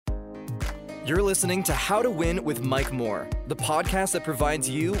You're listening to How to Win with Mike Moore, the podcast that provides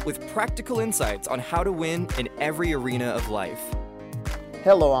you with practical insights on how to win in every arena of life.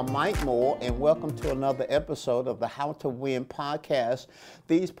 Hello, I'm Mike Moore, and welcome to another episode of the How to Win podcast.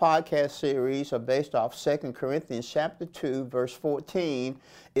 These podcast series are based off 2 Corinthians chapter 2, verse 14.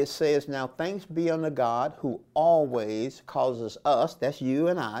 It says, "Now thanks be unto God who always causes us," that's you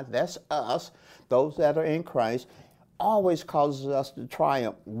and I, that's us, those that are in Christ, always causes us to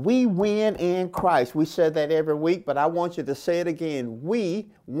triumph. We win in Christ. We said that every week, but I want you to say it again.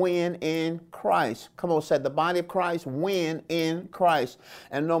 We win in Christ. Come on, say the body of Christ win in Christ.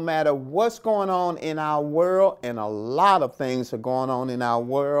 And no matter what's going on in our world, and a lot of things are going on in our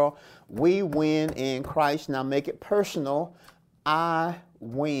world, we win in Christ. Now make it personal. I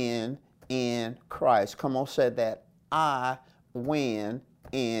win in Christ. Come on, say that. I win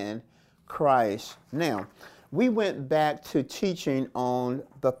in Christ. Now, we went back to teaching on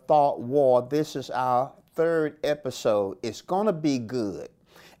the thought war. This is our third episode. It's going to be good.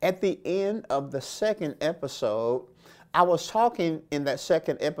 At the end of the second episode, I was talking in that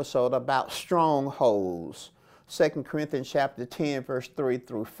second episode about strongholds. 2 Corinthians chapter 10, verse 3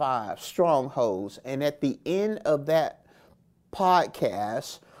 through 5, strongholds. And at the end of that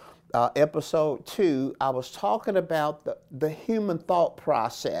podcast, episode 2, I was talking about the human thought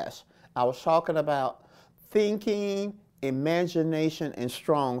process. I was talking about thinking, imagination, and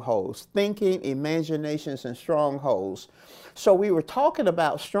strongholds. Thinking, imaginations, and strongholds. So we were talking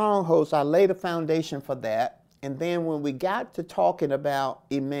about strongholds. I laid a foundation for that. And then when we got to talking about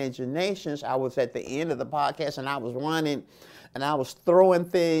imaginations, I was at the end of the podcast and I was running and I was throwing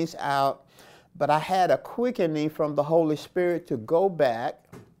things out. But I had a quickening from the Holy Spirit to go back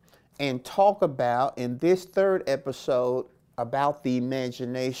and talk about, in this third episode, about the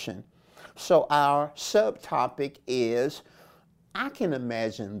imagination. So our subtopic is, I can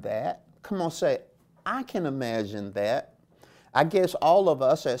imagine that. Come on, say, I can imagine that. I guess all of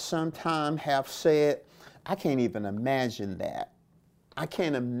us at some time have said, I can't even imagine that. I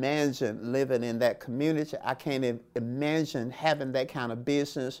can't imagine living in that community. I can't imagine having that kind of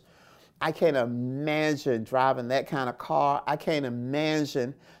business. I can't imagine driving that kind of car. I can't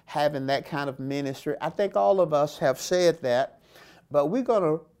imagine having that kind of ministry. I think all of us have said that. But we're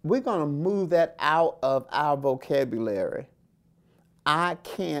gonna move that out of our vocabulary. I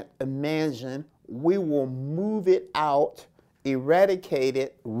can't imagine. We will move it out, eradicate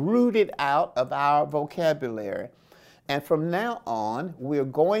it, root it out of our vocabulary. And from now on, we're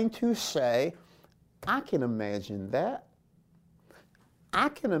going to say, I can imagine that. I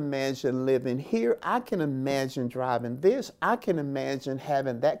can imagine living here. I can imagine driving this. I can imagine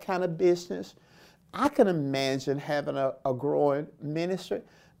having that kind of business. I can imagine having a growing ministry.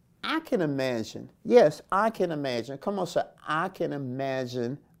 I can imagine. Yes, I can imagine. Come on, say, I can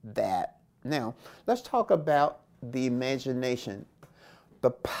imagine that. Now, let's talk about the imagination,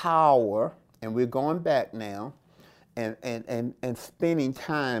 the power, and we're going back now and spending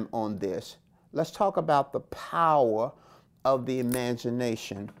time on this. Let's talk about the power of the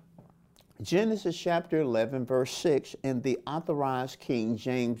imagination. Genesis chapter 11, verse 6 in the Authorized King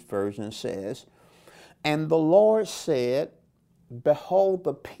James Version says, "And the Lord said, Behold,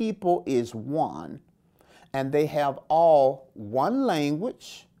 the people is one, and they have all one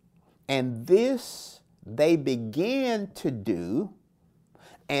language, and this they began to do,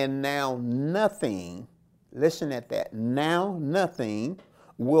 and now nothing," listen at that, "now nothing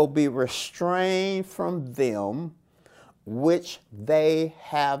will be restrained from them which they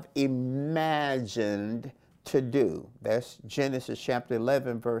have imagined to do." That's Genesis chapter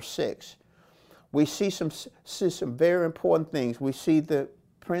 11, verse 6. We see some very important things. We see the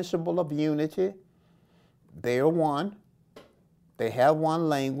principle of unity. They are one. They have one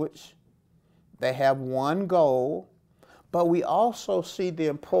language. They have one goal. But we also see the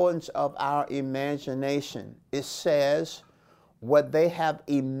importance of our imagination. It says what they have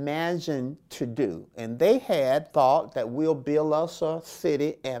imagined to do. And they had thought that we'll build us a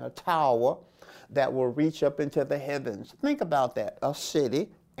city and a tower that will reach up into the heavens. Think about that, a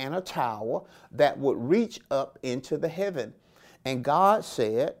city and a tower that would reach up into the heaven. And God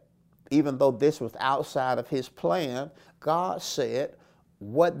said, even though this was outside of his plan, God said,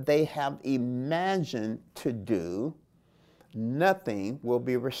 what they have imagined to do, nothing will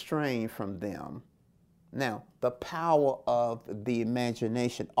be restrained from them. Now, the power of the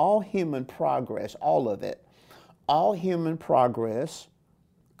imagination, all human progress, all of it, all human progress,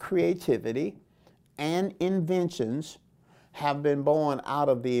 creativity, and inventions have been born out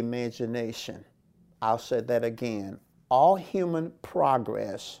of the imagination. I'll say that again. All human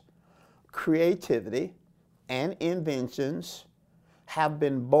progress, creativity, and inventions have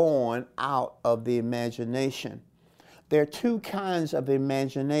been born out of the imagination. There are two kinds of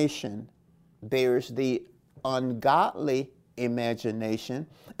imagination. There's the ungodly imagination,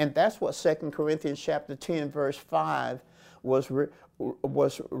 and that's what 2 Corinthians chapter 10 verse 5 was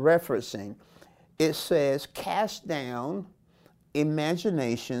referencing. It says, cast down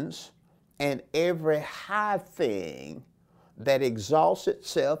imaginations and every high thing that exalts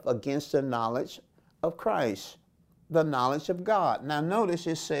itself against the knowledge of Christ, the knowledge of God. Now notice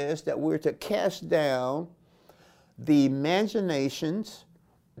it says that we're to cast down the imaginations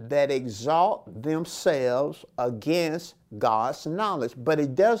that exalt themselves against God's knowledge. But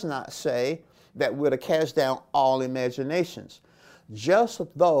it does not say that we're to cast down all imaginations. Just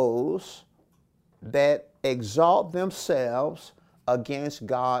those that exalt themselves against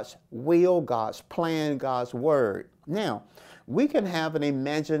God's will, God's plan, God's word. Now, we can have an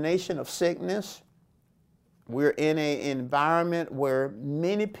imagination of sickness. We're in an environment where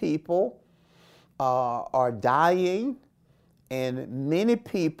many people are dying, and many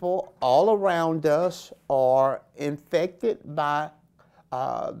people all around us are infected by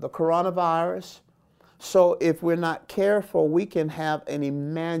the coronavirus. So if we're not careful, we can have an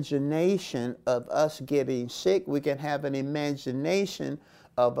imagination of us getting sick. We can have an imagination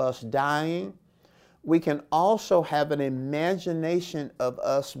of us dying. We can also have an imagination of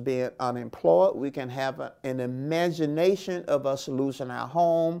us being unemployed. We can have an imagination of us losing our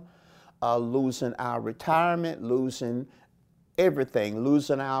home, losing our retirement, losing everything,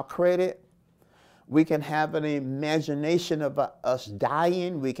 losing our credit. We can have an imagination of us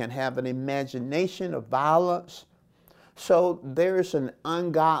dying. We can have an imagination of violence. So there's an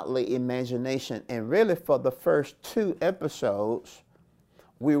ungodly imagination. And really for the first 2 episodes,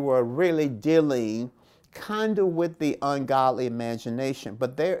 we were really dealing kind of with the ungodly imagination.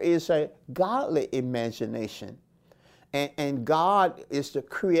 But there is a godly imagination. And God is the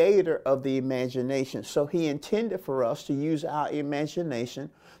creator of the imagination. So he intended for us to use our imagination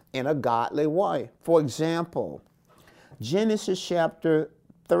in a godly way. For example, Genesis chapter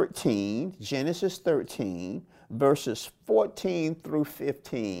 13, Genesis 13, verses 14 through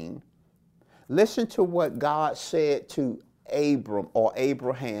 15. Listen to what God said to Abram or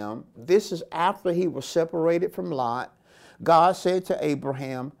Abraham. This is after he was separated from Lot. God said to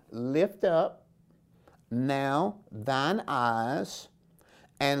Abraham, lift up now thine eyes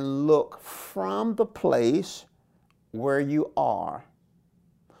and look from the place where you are.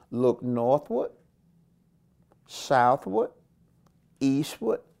 Look northward, southward,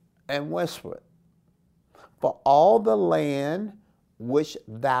 eastward, and westward. For all the land which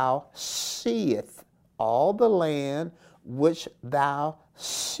thou seest, all the land which thou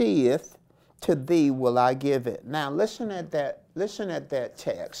seest, to thee will I give it. Now listen at that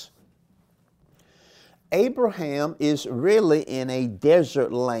text. Abraham is really in a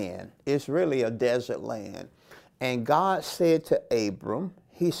desert land. It's really a desert land. And God said to Abram,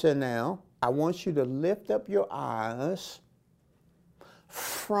 he said, now, I want you to lift up your eyes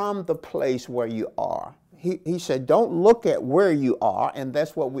from the place where you are. He said, don't look at where you are, and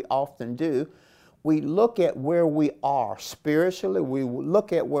that's what we often do. We look at where we are spiritually. We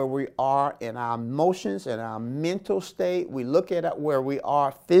look at where we are in our emotions and our mental state. We look at where we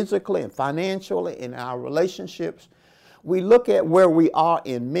are physically and financially in our relationships. We look at where we are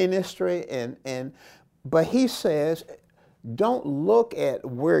in ministry. But he says, don't look at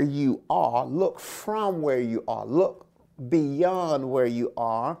where you are. Look from where you are. Look beyond where you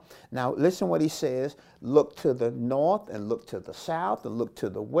are. Now listen what he says. Look to the north and look to the south and look to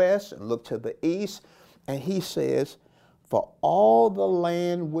the west and look to the east. And he says, for all the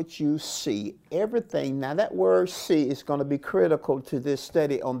land which you see, everything. Now that word see is going to be critical to this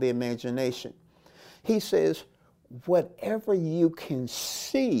study on the imagination. He says, whatever you can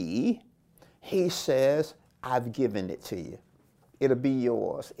see, he says, I've given it to you. It'll be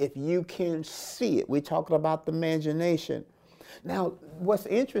yours. If you can see it. We're talking about the imagination. Now, what's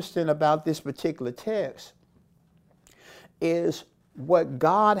interesting about this particular text is what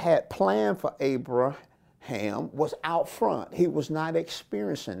God had planned for Abraham was out front. He was not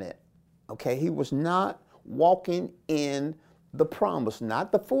experiencing it. Okay? He was not walking in the promise,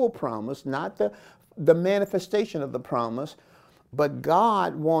 not the full promise, not the manifestation of the promise, but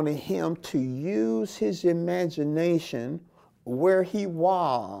God wanted him to use his imagination where he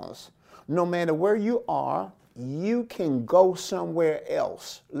was. No matter where you are, you can go somewhere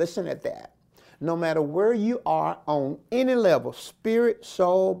else. Listen at that. No matter where you are on any level, spirit,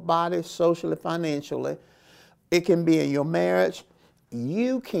 soul, body, socially, financially, it can be in your marriage,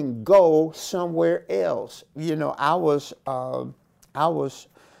 you can go somewhere else. You know, I was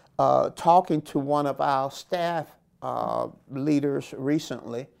talking to one of our staff leaders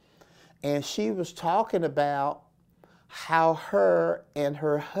recently, and she was talking about how her and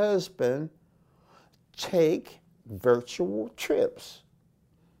her husband take virtual trips.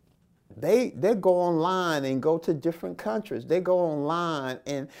 They go online and go to different countries. They go online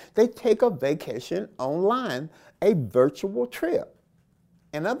and they take a vacation online, a virtual trip.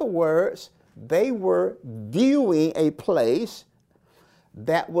 In other words, they were viewing a place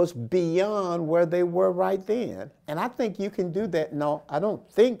that was beyond where they were right then. And I think you can do that. No, I don't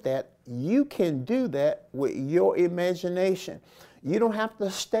think that. You can do that with your imagination. You don't have to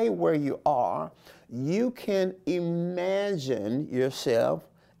stay where you are. You can imagine yourself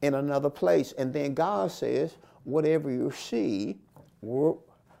in another place. And then God says, whatever you see,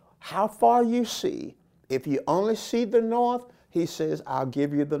 how far you see. If you only see the north, he says, I'll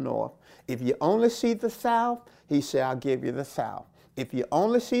give you the north. If you only see the south, he said, I'll give you the south. If you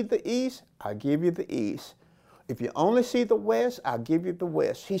only see the east, I'll give you the east. If you only see the west, I'll give you the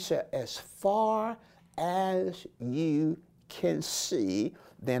west. He said, as far as you can see,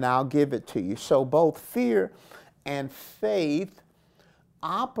 then I'll give it to you. So both fear and faith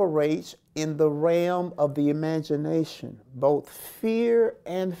operates in the realm of the imagination. Both fear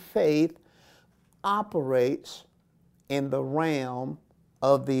and faith operates in the realm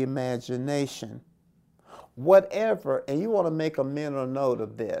of the imagination. Whatever, and you want to make a mental note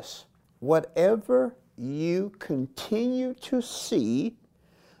of this, whatever you continue to see,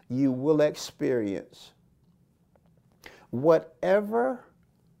 you will experience. Whatever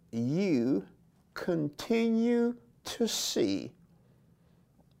you continue to see,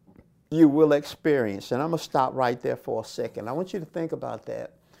 you will experience. And I'm going to stop right there for a second. I want you to think about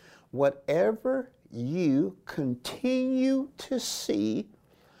that. Whatever you continue to see,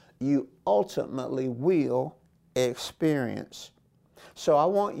 you ultimately will experience. So I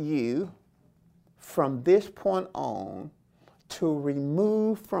want you, from this point on, to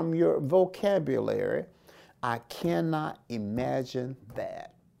remove from your vocabulary, I cannot imagine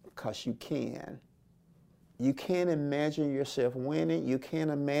that, because you can. You can't imagine yourself winning. You can't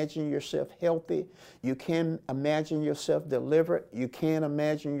imagine yourself healthy. You can't imagine yourself delivered. You can't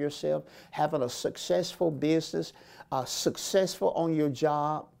imagine yourself having a successful business, successful on your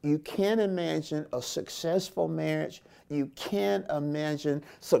job. You can't imagine a successful marriage. You can't imagine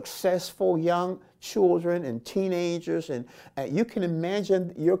successful young children and teenagers. And you can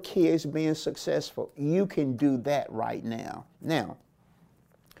imagine your kids being successful. You can do that right now. Now,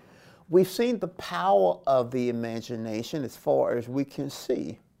 we've seen the power of the imagination as far as we can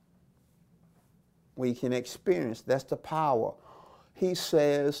see. We can experience. That's the power. He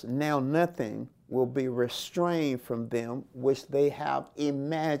says, now nothing will be restrained from them which they have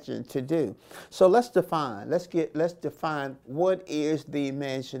imagined to do. So let's define. Let's define what is the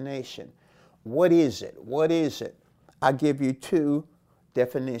imagination. What is it? What is it? I'll give you two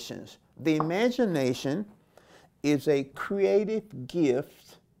definitions. The imagination is a creative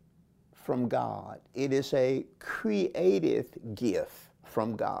gift from God. It is a creative gift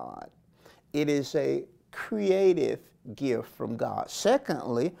from God. It is a creative gift from God.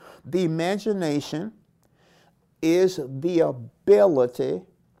 Secondly, the imagination is the ability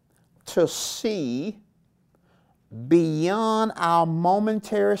to see beyond our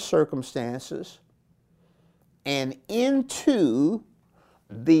momentary circumstances and into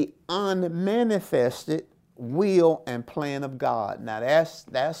the unmanifested will and plan of God. Now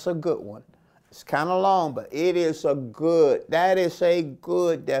that's a good one. It's kind of long, but that is a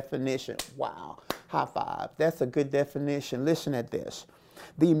good definition. Wow, high five. That's a good definition. Listen at this.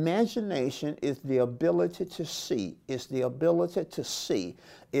 The imagination is the ability to see. It's the ability to see.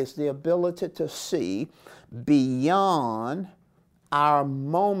 It's the ability to see beyond our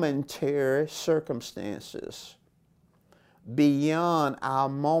momentary circumstances. Beyond our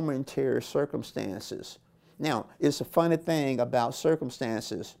momentary circumstances. Now, it's a funny thing about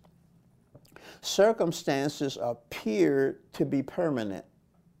circumstances. Circumstances appear to be permanent.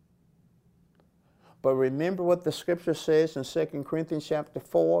 But remember what the scripture says in 2 Corinthians chapter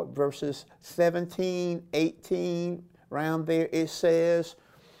 4, verses 17, 18, around there. It says,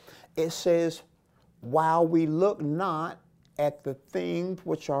 while we look not at the things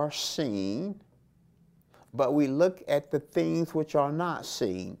which are seen, but we look at the things which are not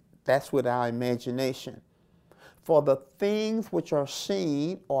seen. That's with our imagination. For the things which are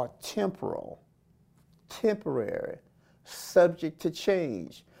seen are temporal, temporary, subject to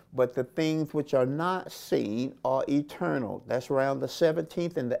change. But the things which are not seen are eternal. That's around the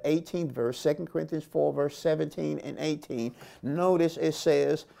 17th and the 18th verse, 2 Corinthians 4, verse 17 and 18. Notice it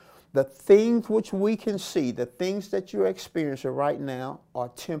says, the things which we can see, the things that you're experiencing right now are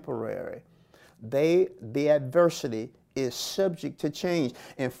temporary. the adversity is subject to change.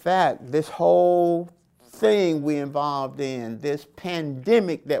 In fact, this whole thing we involved in, this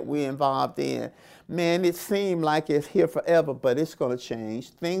pandemic that we involved in, man, it seemed like it's here forever, but it's going to change.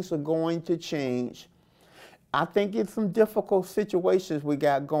 Things are going to change. I think it's some difficult situations we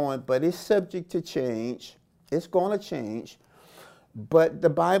got going, but it's subject to change. It's going to change. But the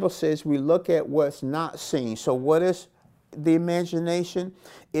Bible says we look at what's not seen. So what is the imagination?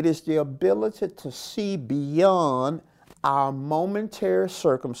 It is the ability to see beyond our momentary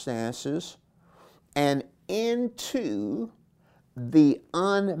circumstances and into the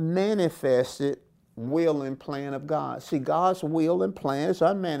unmanifested will and plan of God. See, God's will and plan is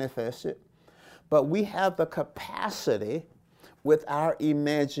unmanifested, but we have the capacity with our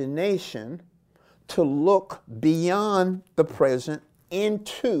imagination to look beyond the present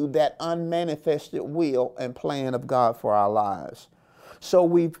into that unmanifested will and plan of God for our lives. So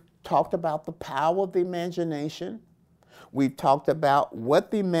we've talked about the power of the imagination. We've talked about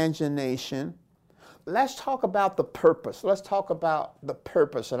what the imagination. Let's talk about the purpose. Let's talk about the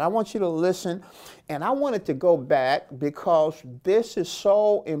purpose. And I want you to listen. And I wanted to go back because this is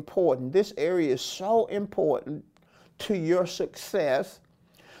so important. This area is so important to your success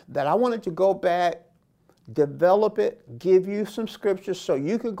that I wanted to go back, develop it, give you some scriptures so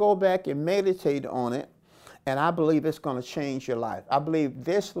you could go back and meditate on it. And I believe it's going to change your life. I believe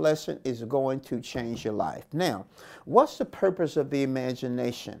this lesson is going to change your life. Now, what's the purpose of the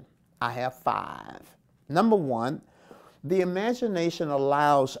imagination? I have 5. Number 1, the imagination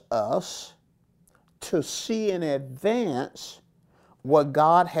allows us to see in advance what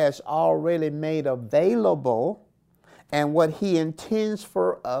God has already made available and what He intends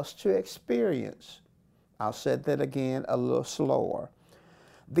for us to experience. I'll say that again a little slower.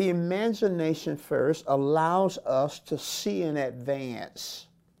 The imagination first allows us to see in advance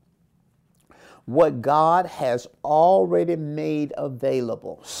what God has already made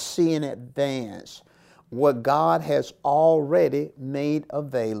available. See in advance what God has already made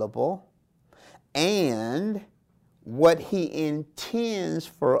available and what He intends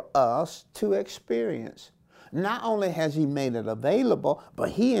for us to experience. Not only has He made it available, but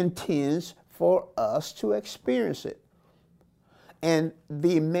He intends for us to experience it. And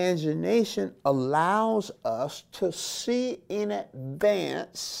the imagination allows us to see in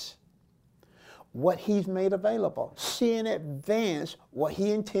advance what He's made available. See in advance what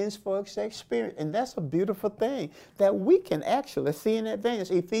He intends for us to experience. And that's a beautiful thing that we can actually see in advance.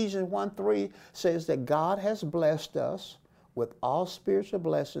 Ephesians 1:3 says that God has blessed us with all spiritual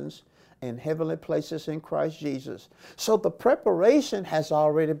blessings in heavenly places in Christ Jesus. So the preparation has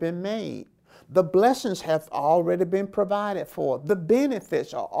already been made. The blessings have already been provided for. The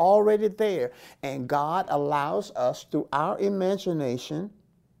benefits are already there. And God allows us through our imagination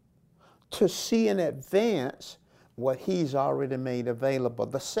to see in advance what He's already made available.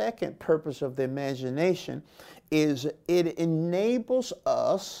 The second purpose of the imagination is it enables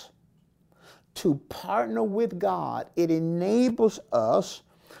us to partner with God. It enables us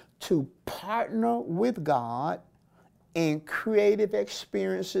to partner with God in creative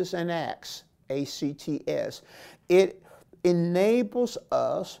experiences and acts. ACTS. It enables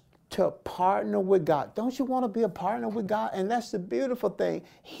us to partner with God. Don't you want to be a partner with God? And that's the beautiful thing.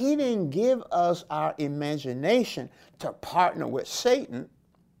 He didn't give us our imagination to partner with Satan.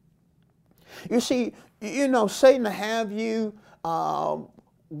 You see, Satan will have you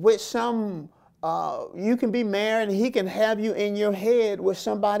with some, you can be married and he can have you in your head with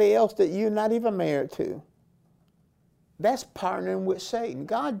somebody else that you're not even married to. That's partnering with Satan.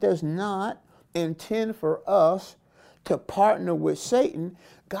 God does not intend for us to partner with Satan.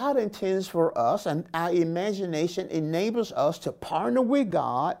 God intends for us, and our imagination enables us to partner with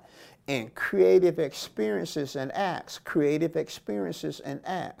God in creative experiences and acts. Creative experiences and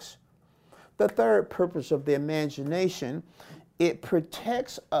acts. The third purpose of the imagination, it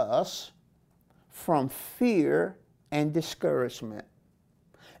protects us from fear and discouragement.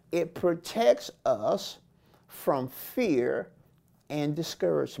 It protects us from fear and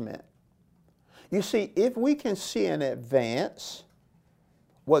discouragement. You see, if we can see in advance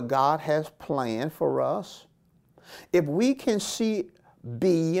what God has planned for us, if we can see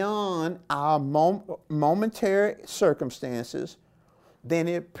beyond our momentary circumstances, then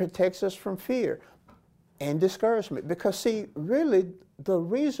it protects us from fear and discouragement. Because see, really, the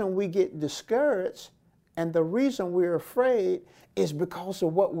reason we get discouraged and the reason we're afraid is because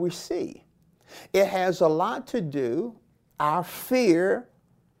of what we see. It has a lot to do, our fear.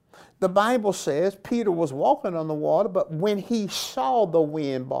 The Bible says Peter was walking on the water, but when he saw the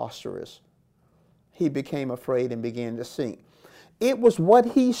wind boisterous, he became afraid and began to sink. It was what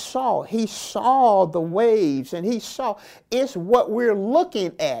he saw. He saw the waves, and he saw. It's what we're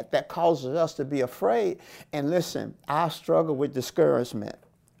looking at that causes us to be afraid. And listen, I struggle with discouragement.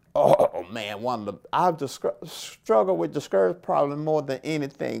 Oh man, I've struggled with discouragement probably more than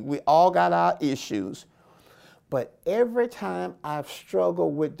anything. We all got our issues. But every time I've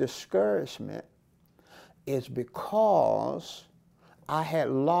struggled with discouragement, it's because I had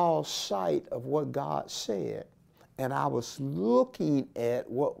lost sight of what God said. And I was looking at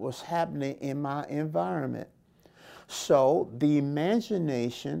what was happening in my environment. So the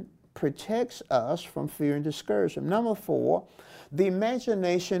imagination protects us from fear and discouragement. Number 4, the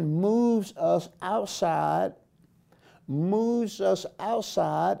imagination moves us outside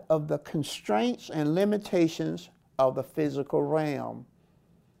of the constraints and limitations of the physical realm.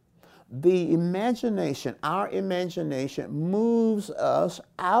 The imagination, our imagination, moves us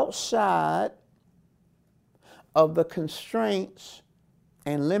outside of the constraints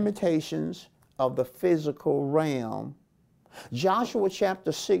and limitations of the physical realm. Joshua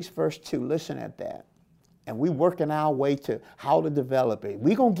chapter 6, verse 2, listen at that. And we're working our way to how to develop it.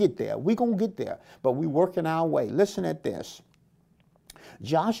 We're going to get there. We're going to get there. But we're working our way. Listen at this.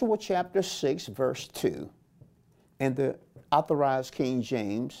 Joshua chapter 6, verse 2, and the Authorized King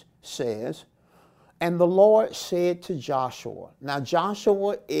James says, and the Lord said to Joshua. Now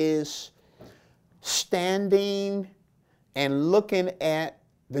Joshua is standing and looking at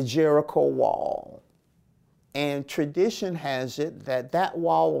the Jericho wall. And tradition has it that that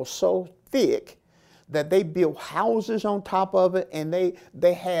wall was so thick that they built houses on top of it, and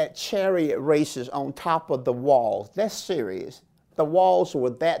they had chariot races on top of the walls. That's serious. The walls were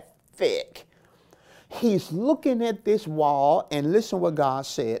that thick. He's looking at this wall, and listen what God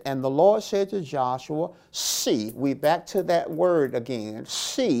said. And the Lord said to Joshua, see, we back to that word again,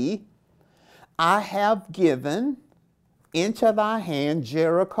 see, I have given into thy hand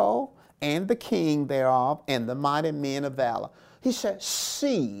Jericho and the king thereof and the mighty men of valor. He said,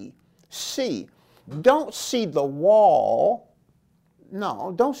 see. Don't see the wall.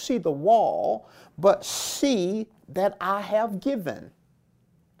 No, don't see the wall, but see that I have given.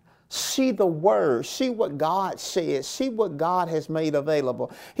 See the word. See what God said. See what God has made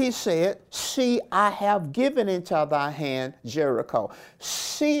available. He said, see, I have given into thy hand Jericho.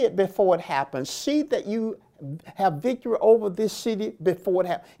 See it before it happens. See that you have victory over this city before it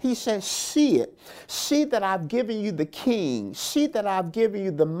happens. He says, see it. See that I've given you the king. See that I've given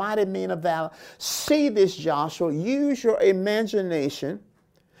you the mighty men of valor. See this, Joshua. Use your imagination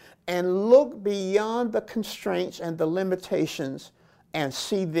and look beyond the constraints and the limitations and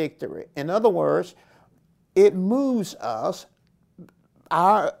see victory. In other words, it moves us,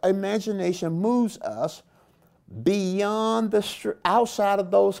 our imagination moves us beyond outside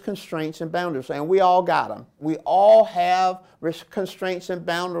of those constraints and boundaries. And we all got them. We all have constraints and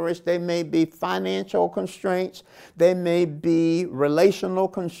boundaries. They may be financial constraints. They may be relational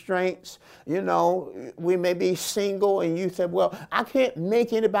constraints. You know, we may be single and you say, well, I can't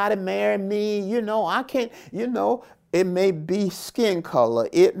make anybody marry me. You know, I can't, you know. It may be skin color.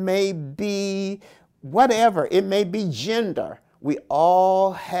 It may be whatever. It may be gender. We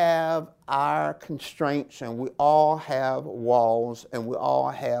all have our constraints, and we all have walls, and we all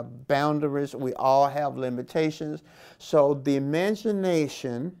have boundaries. We all have limitations. So the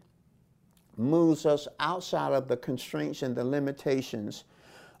imagination moves us outside of the constraints and the limitations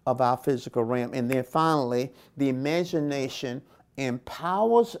of our physical realm. And then finally, the imagination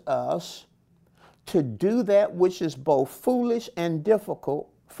empowers us to do that which is both foolish and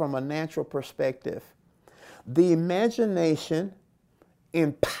difficult from a natural perspective. The imagination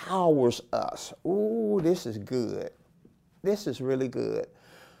empowers us. Ooh, this is good. This is really good.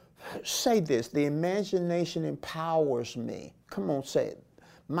 Say this, the imagination empowers me. Come on, say it.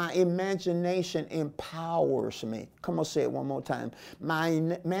 My imagination empowers me. Come on, say it one more time. My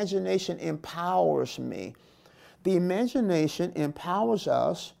imagination empowers me. The imagination empowers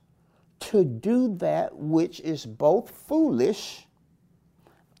us to do that which is both foolish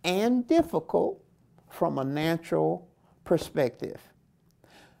and difficult from a natural perspective.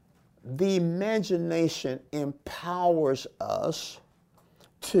 The imagination empowers us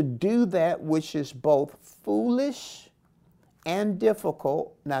to do that which is both foolish and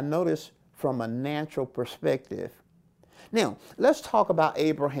difficult. Now notice, from a natural perspective. Now, let's talk about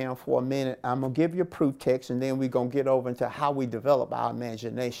Abraham for a minute. I'm going to give you a proof text, and then we're going to get over into how we develop our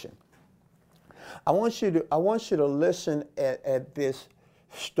imagination. I want you to listen at this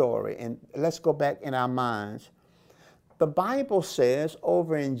story, and let's go back in our minds. The Bible says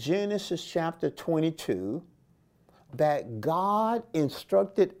over in Genesis chapter 22 that God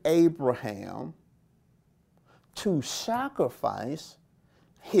instructed Abraham to sacrifice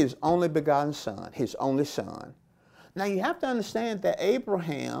his only begotten son, his only son. Now you have to understand that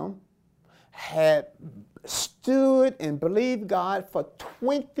Abraham had stood and believed God for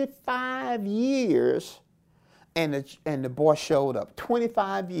 25 years, and the boy showed up.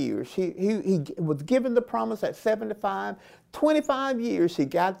 25 years. He was given the promise at 75. 25 years he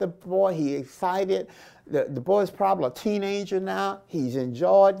got the boy. He excited. The boy's probably a teenager now. He's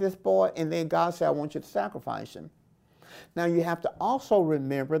enjoyed this boy, and then God said, I want you to sacrifice him. Now you have to also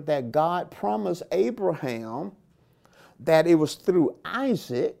remember that God promised Abraham that it was through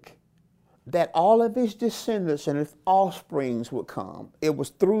Isaac that all of his descendants and his offsprings would come. It was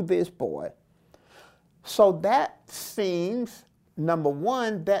through this boy. So that seems, number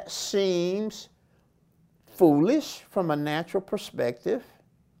one, that seems foolish from a natural perspective,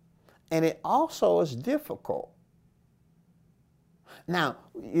 and it also is difficult. Now,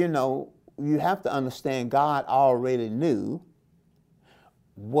 you know, you have to understand God already knew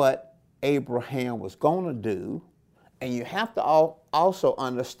what Abraham was going to do, and you have to also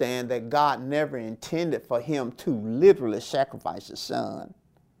understand that God never intended for him to literally sacrifice his son,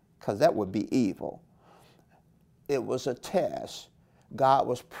 because that would be evil. It was a test. God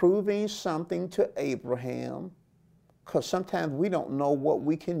was proving something to Abraham, because sometimes we don't know what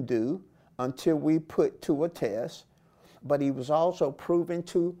we can do until we put to a test. But he was also proving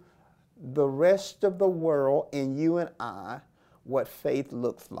to the rest of the world and you and I what faith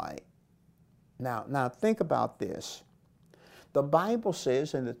looks like. Now think about this. The Bible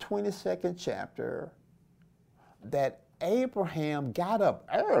says in the 22nd chapter that Abraham got up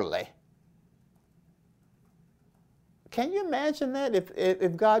early. Can you imagine that?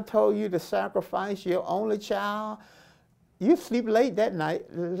 If God told you to sacrifice your only child, you sleep late that night,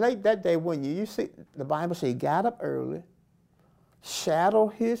 late that day, wouldn't you? You see, the Bible says he got up early,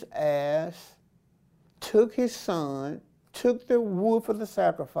 saddled his ass, took his son, took the wood for the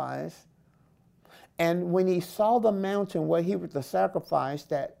sacrifice, and when he saw the mountain where he was to sacrifice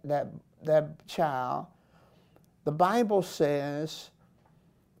that child, the Bible says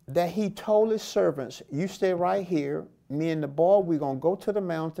that he told his servants, you stay right here, me and the boy, we're going to go to the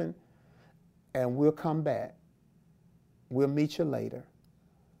mountain and we'll come back. We'll meet you later.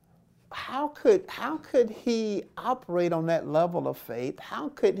 How could he operate on that level of faith? How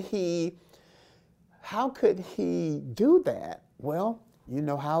could he do that? Well, you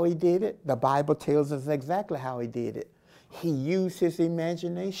know how he did it? The Bible tells us exactly how he did it. He used his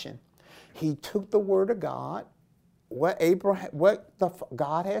imagination. He took the word of God, what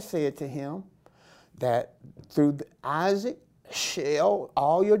God has said to him, that through Isaac shall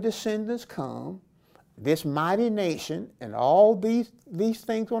all your descendants come, this mighty nation, and all these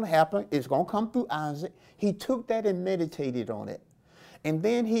things going to happen, it's going to come through Isaac. He took that and meditated on it. And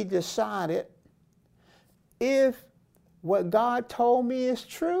then he decided, if what God told me is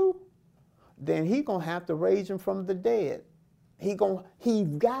true, then he's going to have to raise him from the dead. He's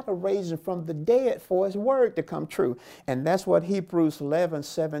got to raise him from the dead for his word to come true. And that's what Hebrews 11,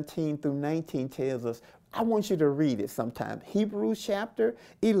 17 through 19 tells us. I want you to read it sometime. Hebrews chapter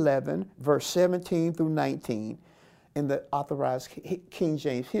 11, verse 17 through 19 in the Authorized King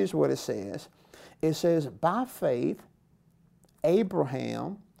James. Here's what it says. It says, by faith,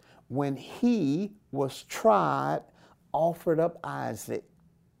 Abraham, when he was tried, offered up Isaac,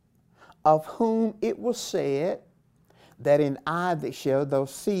 of whom it was said, that in Isaac shall thy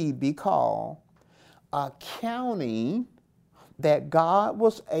seed be called, accounting that God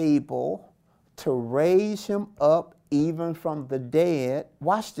was able to raise him up even from the dead.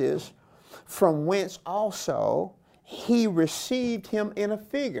 Watch this. From whence also he received him in a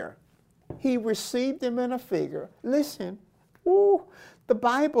figure. He received him in a figure. Listen, the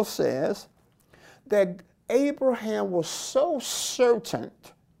Bible says that Abraham was so certain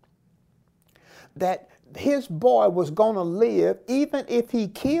that his boy was going to live, even if he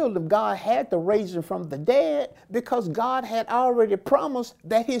killed him, God had to raise him from the dead, because God had already promised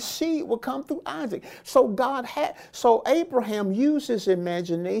that his seed would come through Isaac. So Abraham used his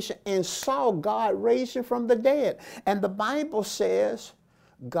imagination and saw God raise him from the dead. And the Bible says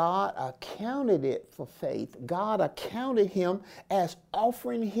God accounted it for faith. God accounted him as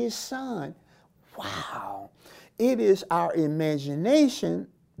offering his son. Wow. It is our imagination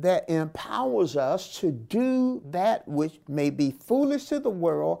that empowers us to do that which may be foolish to the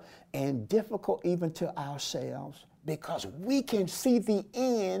world and difficult even to ourselves, because we can see the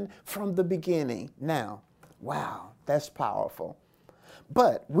end from the beginning. Now, wow, that's powerful.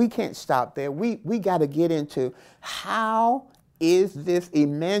 But we can't stop there. We got to get into how is this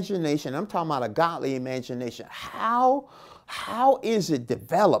imagination, I'm talking about a godly imagination, how How is it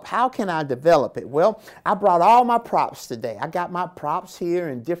developed? How can I develop it? Well, I brought all my props today. I got my props here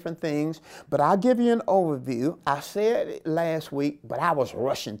and different things, but I'll give you an overview. I said it last week, but I was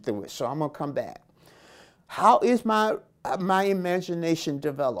rushing through it, so I'm going to come back. How is my imagination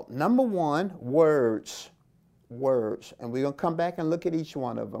developed? Number one, words. Words. And we're going to come back and look at each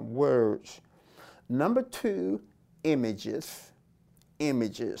one of them. Words. Number two, images.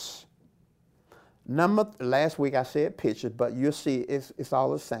 Images. Last week I said pictures, but you'll see it's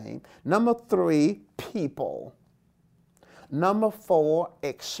all the same. Number three, people. Number four,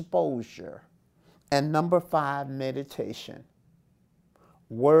 exposure. And number five, meditation.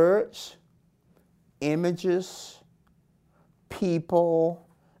 Words, images, people,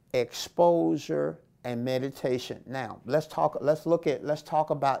 exposure, and meditation. Now, let's talk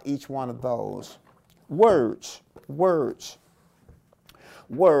about each one of those. Words.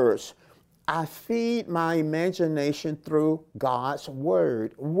 I feed my imagination through God's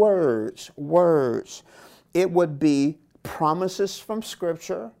word. Words. It would be promises from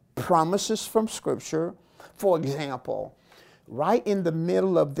Scripture. For example, right in the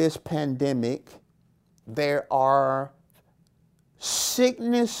middle of this pandemic, there are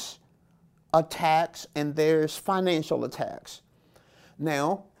sickness attacks and there's financial attacks.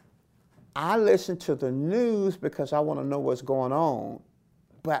 Now, I listen to the news because I want to know what's going on.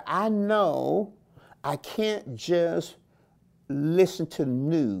 But I know I can't just listen to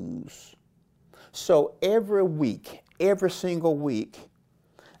news. So every single week,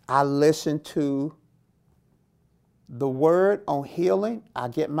 I listen to the Word on healing. I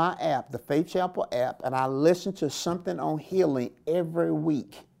get my app, the Faith Chapel app, and I listen to something on healing every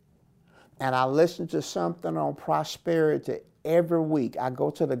week. And I listen to something on prosperity every week. I go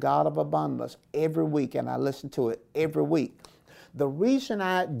to the God of Abundance every week, and I listen to it every week. The reason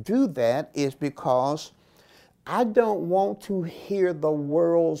I do that is because I don't want to hear the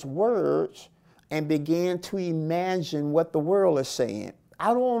world's words and begin to imagine what the world is saying.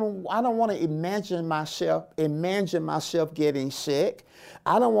 I don't want to imagine myself getting sick.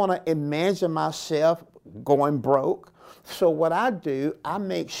 I don't want to imagine myself going broke. So what I do, I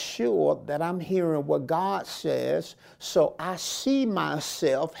make sure that I'm hearing what God says, so I see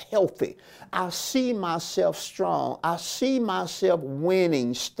myself healthy. I see myself strong. I see myself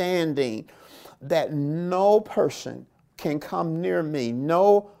winning, standing, that no person can come near me.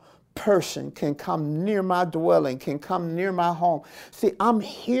 No person can come near my dwelling, can come near my home. See, I'm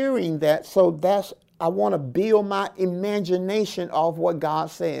hearing that, so I want to build my imagination of what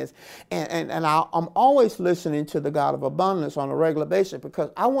God says. And I'm always listening to the God of Abundance on a regular basis because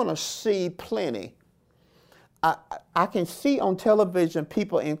I want to see plenty. I can see on television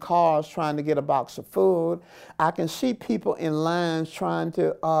people in cars trying to get a box of food. I can see people in lines trying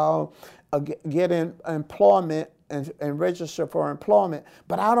to get in employment and register for employment.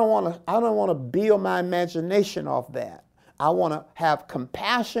 But I don't want to build my imagination off that. I want to have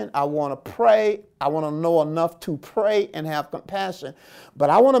compassion. I want to pray. I want to know enough to pray and have compassion.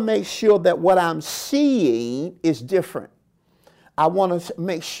 But I want to make sure that what I'm seeing is different. I want to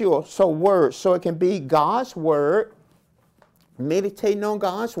make sure, so it can be God's word, meditating on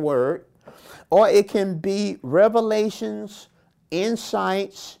God's word, or it can be revelations,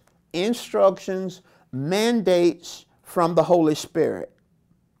 insights, instructions, mandates from the Holy Spirit.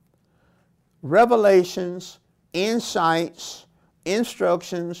 Revelations, insights,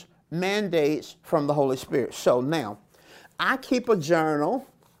 instructions, mandates from the Holy Spirit. So now, I keep a journal.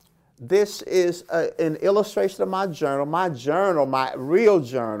 This is an illustration of my journal, my real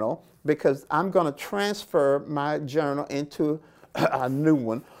journal, because I'm going to transfer my journal into a new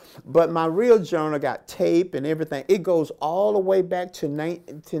one. But my real journal got tape and everything. It goes all the way back to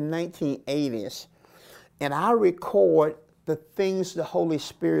 1980s. And I record the things the Holy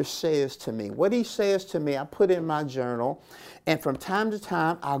Spirit says to me. What He says to me, I put in my journal. And from time to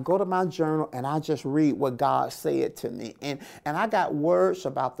time, I'll go to my journal and I just read what God said to me. And I got words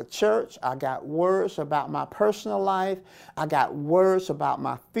about the church. I got words about my personal life. I got words about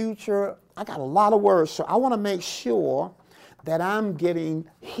my future. I got a lot of words. So I want to make sure that I'm getting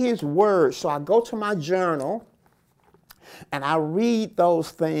His word. So I go to my journal and I read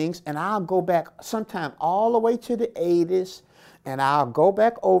those things, and I'll go back sometime all the way to the 80s, and I'll go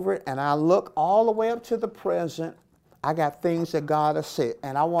back over it, and I'll look all the way up to the present. I got things that God has said,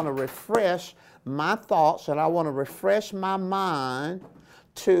 and I want to refresh my thoughts, and I want to refresh my mind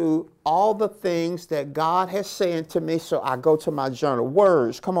to all the things that God has said to me. So I go to my journal.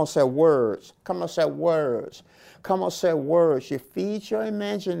 Words. Come on, say words. Come on, say words. Come on, say words. You feed your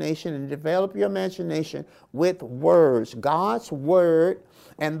imagination and develop your imagination with words. God's word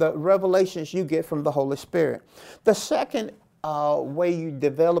and the revelations you get from the Holy Spirit. The second way you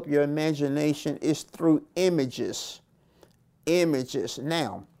develop your imagination is through images. Images.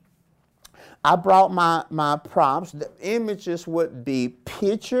 Now, I brought my props. The images would be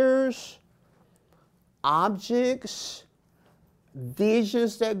pictures, objects,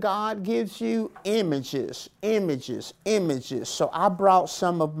 visions that God gives you, images. So I brought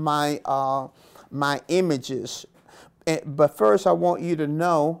some of my my images. But first, I want you to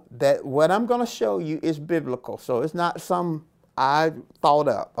know that what I'm going to show you is biblical. So it's not some I thought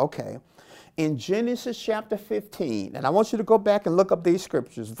up. Okay. In Genesis chapter 15, and I want you to go back and look up these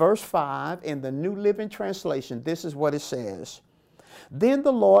scriptures. Verse 5 in the New Living Translation, this is what it says. Then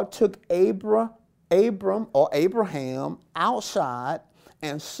the Lord took Abraham outside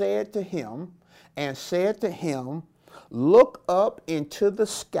and said to him, look up into the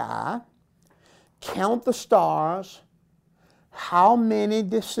sky, count the stars, how many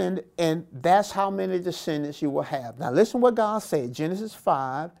descendants, and that's how many descendants you will have. Now listen what God said, Genesis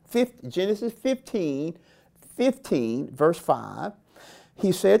 15, verse 5.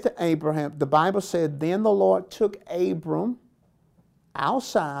 He said to Abraham, the Bible said, then the Lord took Abram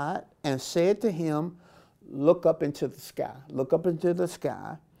outside and said to him, look up into the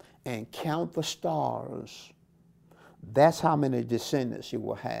sky and count the stars. That's how many descendants you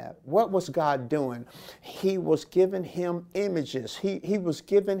will have. What was God doing? He was giving him images. He was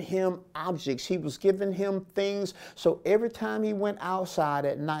giving him objects. He was giving him things. So every time he went outside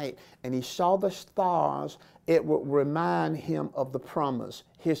at night and he saw the stars, it would remind him of the promise.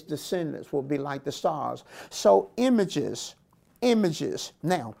 His descendants will be like the stars. So images.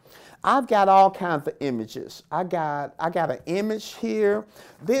 Now, I've got all kinds of images. I got an image here.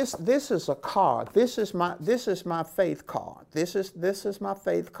 This is a car. This is my faith car. This is my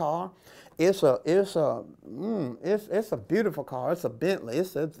faith car. It's a beautiful car. It's a Bentley.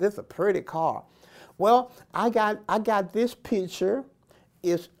 It's a pretty car. Well, I got this picture.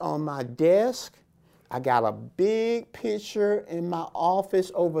 It's on my desk. I got a big picture in my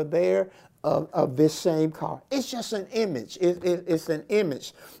office over there of this same car. It's just an image. It's an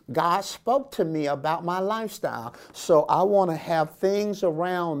image. God spoke to me about my lifestyle, so I want to have things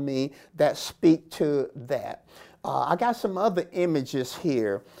around me that speak to that. I got some other images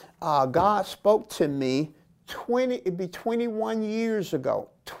here. God spoke to me 21 years ago.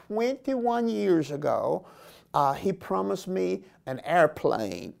 21 years ago, he promised me an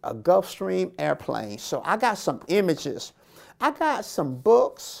airplane, a Gulfstream airplane. So I got some images. I got some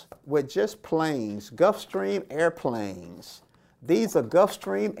books with just planes, Gulfstream airplanes. These are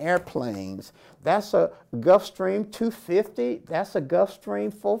Gulfstream airplanes. That's a Gulfstream 250. That's a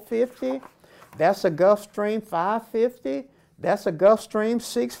Gulfstream 450. That's a Gulfstream 550. That's a Gulfstream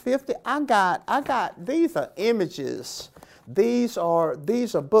 650. I got, these are images. These are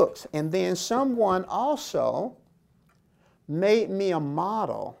books. And then someone also made me a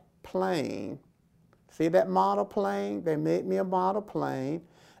model plane. See that model plane? They made me a model plane,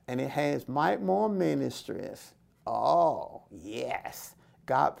 and it has Mike Moore Ministries. Oh, yes.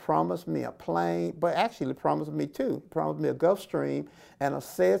 God promised me a plane, but actually promised me two. He promised me a Gulfstream and a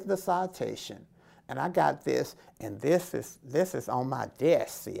Cessna Citation. And I got this, and this is on my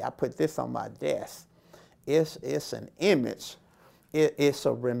desk. See, I put this on my desk. It's an image. It's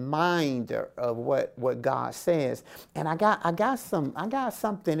a reminder of what God says. And I got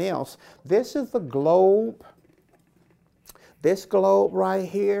something else. This is the globe. This globe right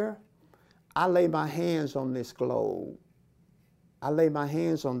here. I lay my hands on this globe. I lay my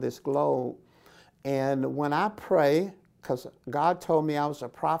hands on this globe. And when I pray, because God told me I was a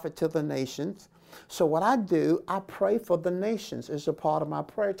prophet to the nations, so what I do, I pray for the nations. It's a part of my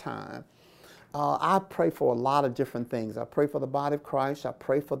prayer time. I pray for a lot of different things. I pray for the body of Christ. I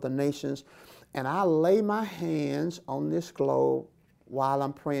pray for the nations. And I lay my hands on this globe while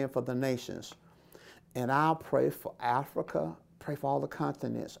I'm praying for the nations. And I'll pray for Africa, pray for all the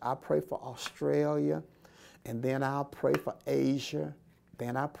continents. I pray for Australia, and then I'll pray for Asia.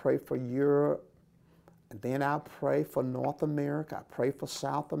 Then I pray for Europe. And then I pray for North America. I pray for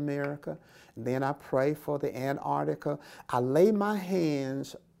South America. And then I pray for the Antarctica. I lay my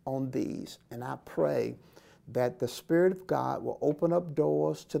hands on these, and I pray that the Spirit of God will open up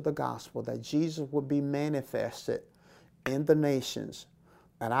doors to the gospel, that Jesus will be manifested in the nations.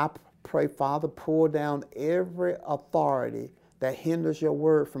 And I pray, Father, pour down every authority that hinders your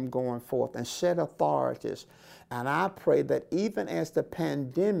word from going forth, and set authorities. And I pray that even as the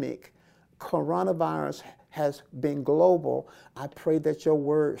pandemic, coronavirus has been global, I pray that your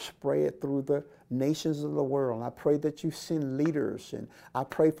word spread through the nations of the world. I pray that you send leaders, and I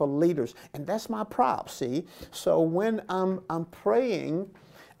pray for leaders. And that's my prop, see? So when I'm praying,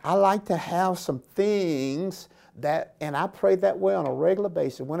 I like to have some things that, and I pray that way on a regular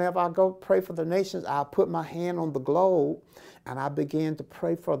basis. Whenever I go pray for the nations, I put my hand on the globe and I begin to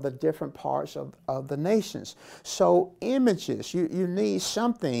pray for the different parts of the nations. So images, you need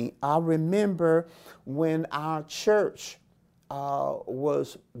something. I remember when our church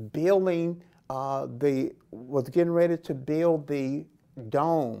was building, was getting ready to build the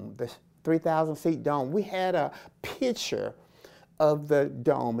dome, the 3,000 feet dome. We had a picture of the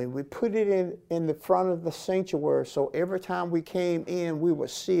dome, and we put it in the front of the sanctuary, so every time we came in, we would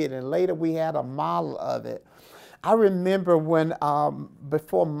see it, and later we had a model of it. I remember when,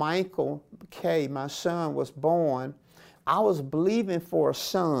 before Michael K., my son, was born, I was believing for a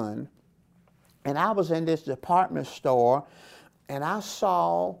son, and I was in this department store, and I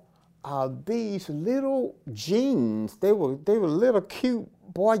saw these little jeans. They were little cute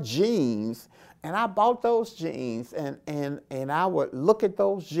boy jeans. And I bought those jeans, and I would look at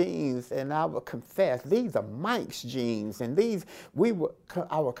those jeans, and I would confess, these are Mike's jeans, and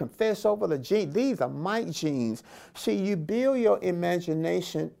I would confess over the jeans, these are Mike jeans. See, you build your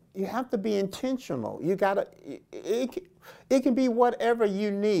imagination. You have to be intentional. You gotta. It can be whatever you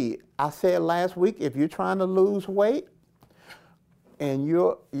need. I said last week, if you're trying to lose weight, and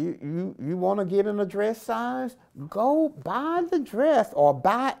you want to get in a dress size, go buy the dress or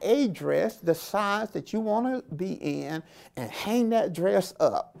buy a dress, the size that you want to be in, and hang that dress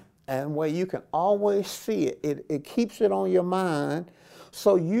up. And where you can always see it. It keeps it on your mind,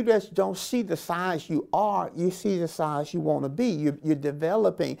 so you just don't see the size you are, you see the size you want to be. You're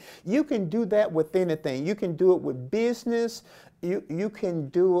developing. You can do that with anything. You can do it with business. You can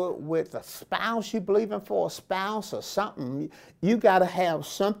do it with a spouse, you believing for a spouse or something. You got to have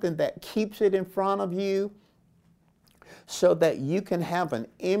something that keeps it in front of you so that you can have an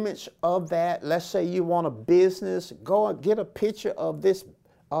image of that. Let's say you want a business, go and get a picture of this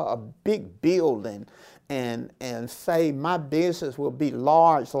a big building and say, my business will be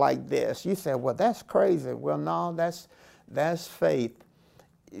large like this. You say, well, that's crazy. Well, no, that's faith.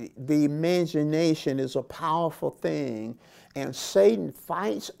 The imagination is a powerful thing. And Satan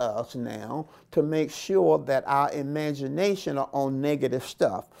fights us now to make sure that our imagination are on negative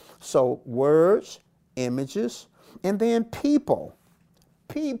stuff. So words, images, and then people.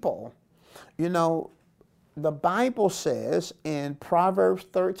 People. You know, the Bible says in Proverbs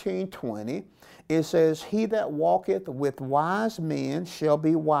 13:20, it says, he that walketh with wise men shall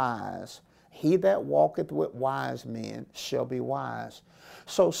be wise. He that walketh with wise men shall be wise.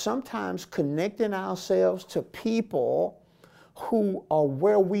 So sometimes connecting ourselves to people who are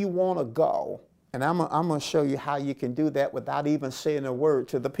where we want to go. And I'm going to show you how you can do that without even saying a word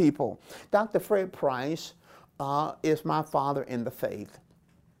to the people. Dr. Fred Price is my father in the faith.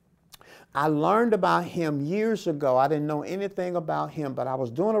 I learned about him years ago. I didn't know anything about him, but I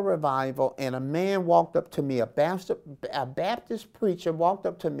was doing a revival, and a man walked up to me, a Baptist preacher walked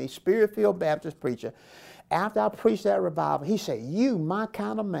up to me, Spirit-filled Baptist preacher. After I preached that revival, he said, you, my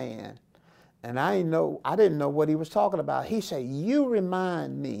kind of man. And I didn't know what he was talking about. He said, you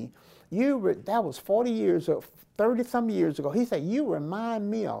remind me, that was 40 years or 30-some years ago. He said, you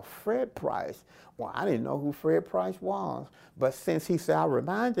remind me of Fred Price. Well, I didn't know who Fred Price was. But since he said I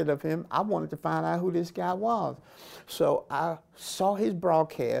reminded of him, I wanted to find out who this guy was. So I saw his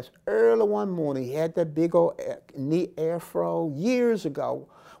broadcast early one morning. He had that big old neat afro years ago.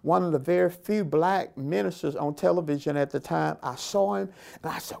 One of the very few black ministers on television at the time. I saw him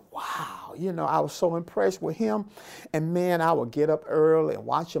and I said, wow, you know, I was so impressed with him. And man, I would get up early and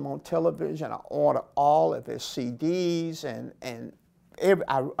watch him on television. I ordered all of his CDs and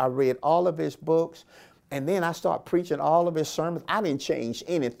I read all of his books. And then I started preaching all of his sermons. I didn't change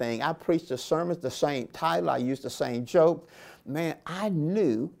anything. I preached the sermons, the same title. I used the same joke. Man, I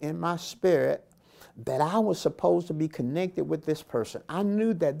knew in my spirit that I was supposed to be connected with this person. I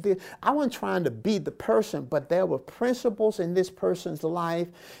knew that I wasn't trying to be the person, but there were principles in this person's life,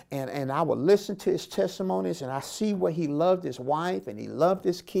 and I would listen to his testimonies, and I see where he loved his wife and he loved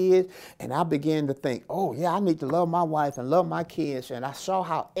his kids, and I began to think, oh yeah, I need to love my wife and love my kids, and I saw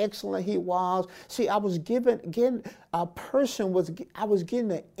how excellent he was. See, I was getting an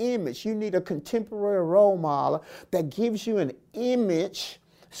image. You need a contemporary role model that gives you an image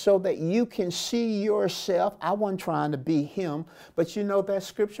so that you can see yourself. I wasn't trying to be him, but you know that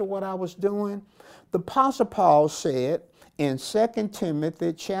scripture, what I was doing? The Apostle Paul said in 2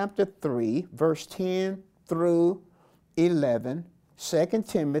 Timothy chapter 3, verse 10 through 11, 2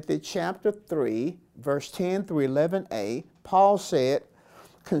 Timothy chapter 3, verse 10 through 11a, Paul said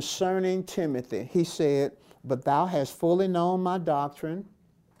concerning Timothy, he said, but thou hast fully known my doctrine,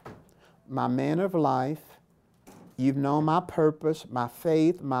 my manner of life, You've known my purpose, my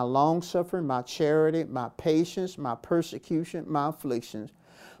faith, my long-suffering, my charity, my patience, my persecution, my afflictions.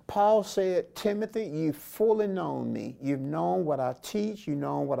 Paul said, Timothy, you've fully known me. You've known what I teach. You've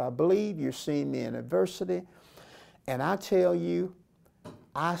known what I believe. You've seen me in adversity. And I tell you,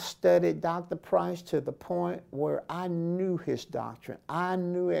 I studied Dr. Price to the point where I knew his doctrine. I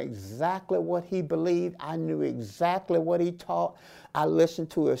knew exactly what he believed. I knew exactly what he taught. I listened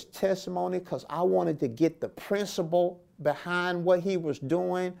to his testimony because I wanted to get the principle behind what he was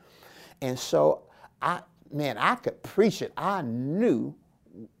doing. And so, I could preach it. I knew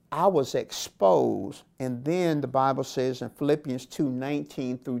I was exposed. And then the Bible says in Philippians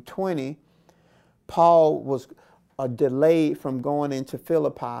 2:19 through 20, Paul was delayed from going into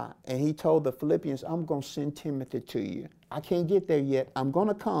Philippi, and he told the Philippians, I'm going to send Timothy to you. I can't get there yet. I'm going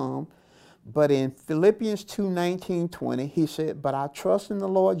to come. But in Philippians 2:19-20, he said, but I trust in the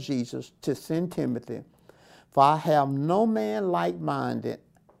Lord Jesus to send Timothy, for I have no man like-minded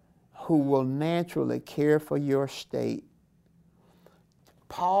who will naturally care for your state.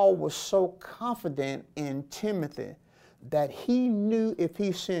 Paul was so confident in Timothy that he knew if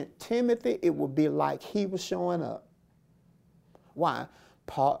he sent Timothy, it would be like he was showing up. Why?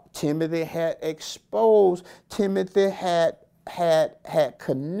 Timothy had exposed, Timothy had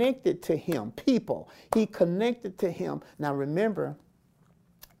connected to him, people. He connected to him. Now remember,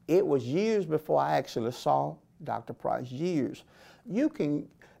 it was years before I actually saw Dr. Price, years.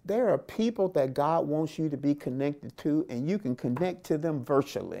 There are people that God wants you to be connected to, and you can connect to them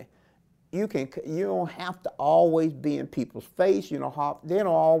virtually. You don't have to always be in people's face. They don't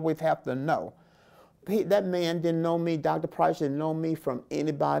always have to know. That man didn't know me. Dr. Price didn't know me from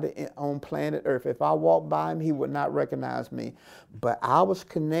anybody on planet Earth. If I walked by him, he would not recognize me. But I was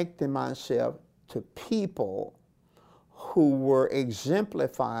connecting myself to people who were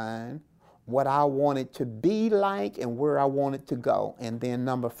exemplifying what I wanted to be like and where I wanted to go. And then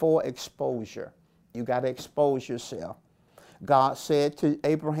number 4, exposure. You got to expose yourself. God said to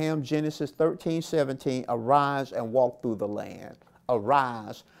Abraham, Genesis 13:17, arise and walk through the land.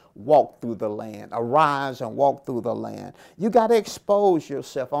 Arise, walk through the land. Arise and walk through the land. You got to expose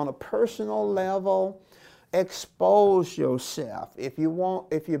yourself on a personal level. Expose yourself. If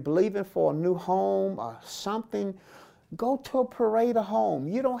you're believing for a new home or something, go to a parade of home.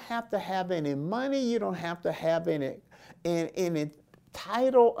 You don't have to have any money. You don't have to have any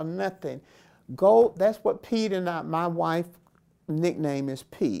title or nothing. Go. That's what Pete and I, my wife, nickname is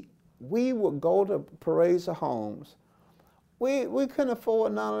Pete. We would go to parades of homes. We couldn't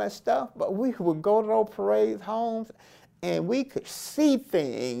afford none of that stuff, but we would go to those parades homes, and we could see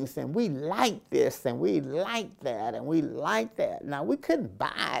things, and we liked this, and we liked that, and we liked that. Now, we couldn't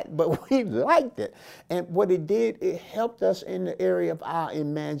buy it, but we liked it. And what it did, it helped us in the area of our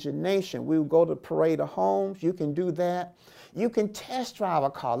imagination. We would go to parade of homes. You can do that. You can test drive a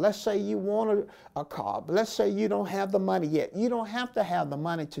car. Let's say you want a car, but let's say you don't have the money yet. You don't have to have the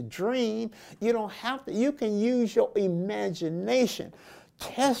money to dream. You don't have to. You can use your imagination.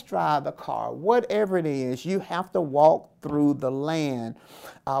 Test drive the car, whatever it is. You have to walk through the land.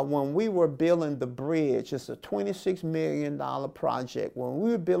 When we were building the bridge, it's a $26 million project. When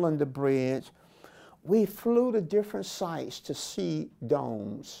we were building the bridge, we flew to different sites to see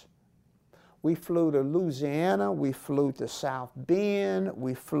domes. We flew to Louisiana, we flew to South Bend,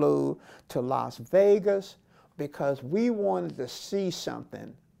 we flew to Las Vegas because we wanted to see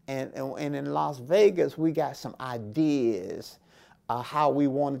something. And in Las Vegas, we got some ideas how we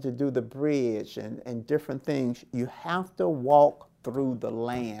wanted to do the bridge and different things. You have to walk through the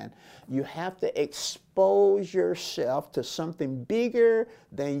land. You have to expose yourself to something bigger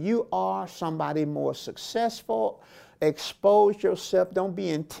than you are, somebody more successful. Expose yourself. Don't be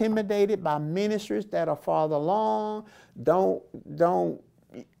intimidated by ministries that are farther along. I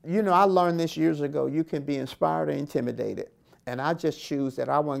learned this years ago. You can be inspired or intimidated. And I just choose that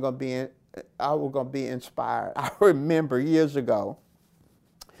I was going to be inspired. I remember years ago,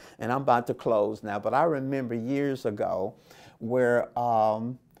 and I'm about to close now, but I remember years ago where I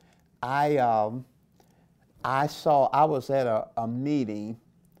was at a meeting.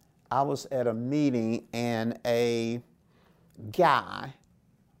 I was at a meeting and a guy,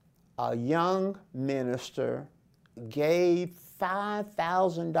 a young minister, gave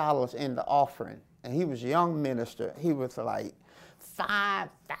 $5,000 in the offering. And he was a young minister. He was like,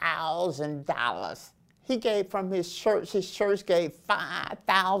 $5,000. He gave from his church. His church gave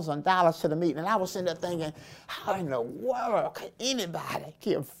 $5,000 to the meeting. And I was sitting there thinking, how in the world could anybody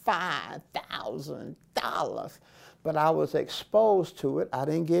give $5,000? But I was exposed to it. I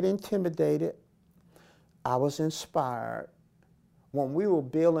didn't get intimidated. I was inspired. when we were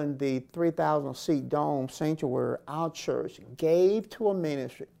building the 3,000 seat dome sanctuary, our church gave to a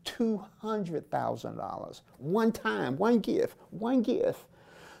ministry $200,000. One time, one gift,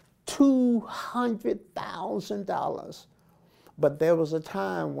 $200,000. But there was a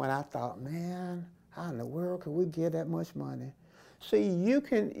time when I thought, man, how in the world could we give that much money? See, you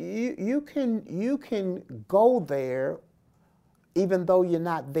can go there even though you're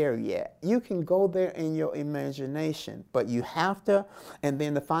not there yet. You can go there in your imagination, but you have to. And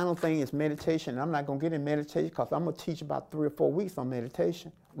then the final thing is meditation. I'm not going to get in meditation because I'm going to teach about 3 or 4 weeks on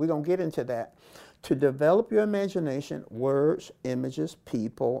meditation. We're going to get into that. To develop your imagination, words, images,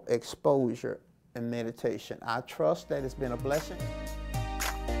 people, exposure, and meditation. I trust that it's been a blessing.